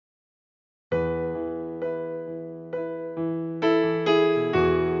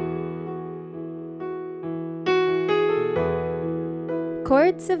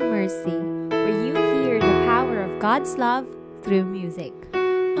Chords of Mercy, where you hear the power of God's love through music.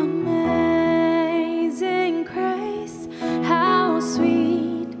 Amazing grace, how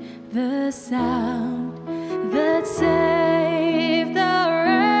sweet the sound that saved a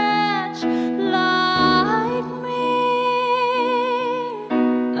wretch like me.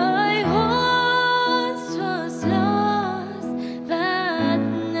 I once was lost, but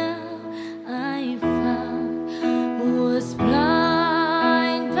now I found. Was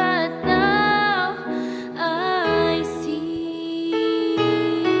blind, but now I see.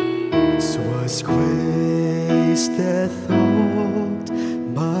 'Twas grace that taught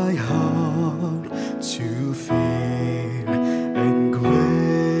my heart to fear, and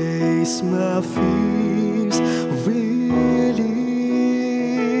grace my fears relieved.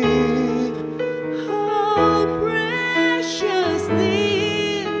 How preciously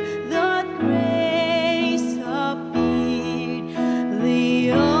that grace appeared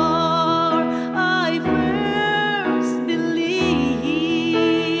the hour I first believed.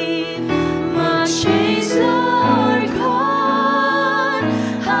 My chains are gone,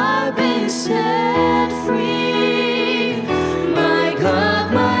 I've been set free. My God,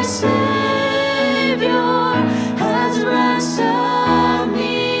 my Savior has ransomed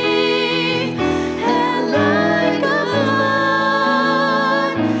me, and like a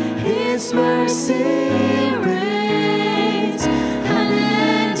flood, His mercy reigns,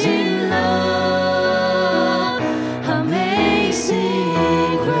 unending love,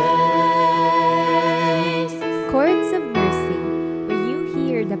 amazing grace. Chords of Mercy, where you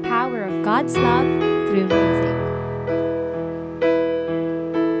hear the power of God's love through music.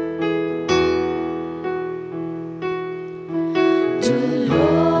 The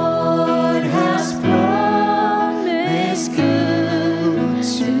Lord has promised good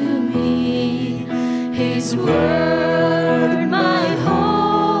to me. His word my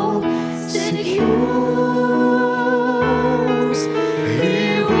hope secures. He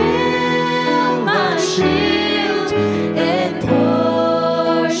will my shield and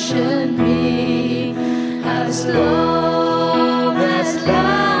portion be, as long as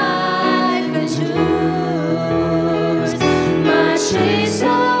life endures. My chains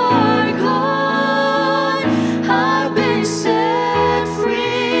are gone, I've been set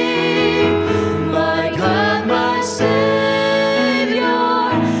free. My God, my Savior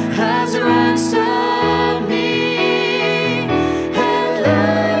has ransomed me, and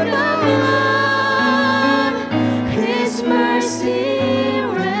like a flood, His mercy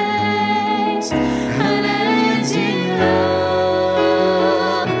reigns, unending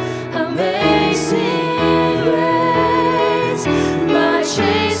love, amazing grace. My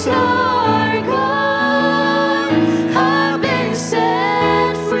chains are gone, I've been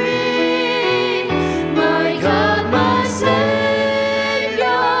set free. My God, my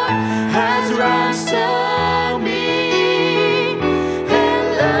Savior has ransomed me, and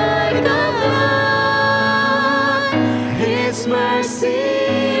like a flood, His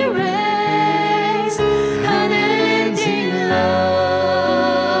mercy reigns, unending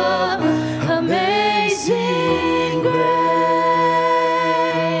love, amazing grace.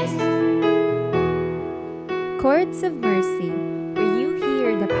 Chords of Mercy, where you hear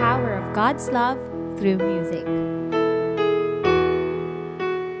the power of God's love through music.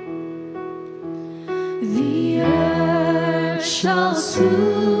 The earth shall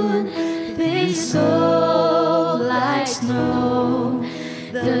soon be sold like snow.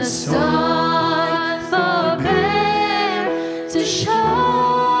 The sun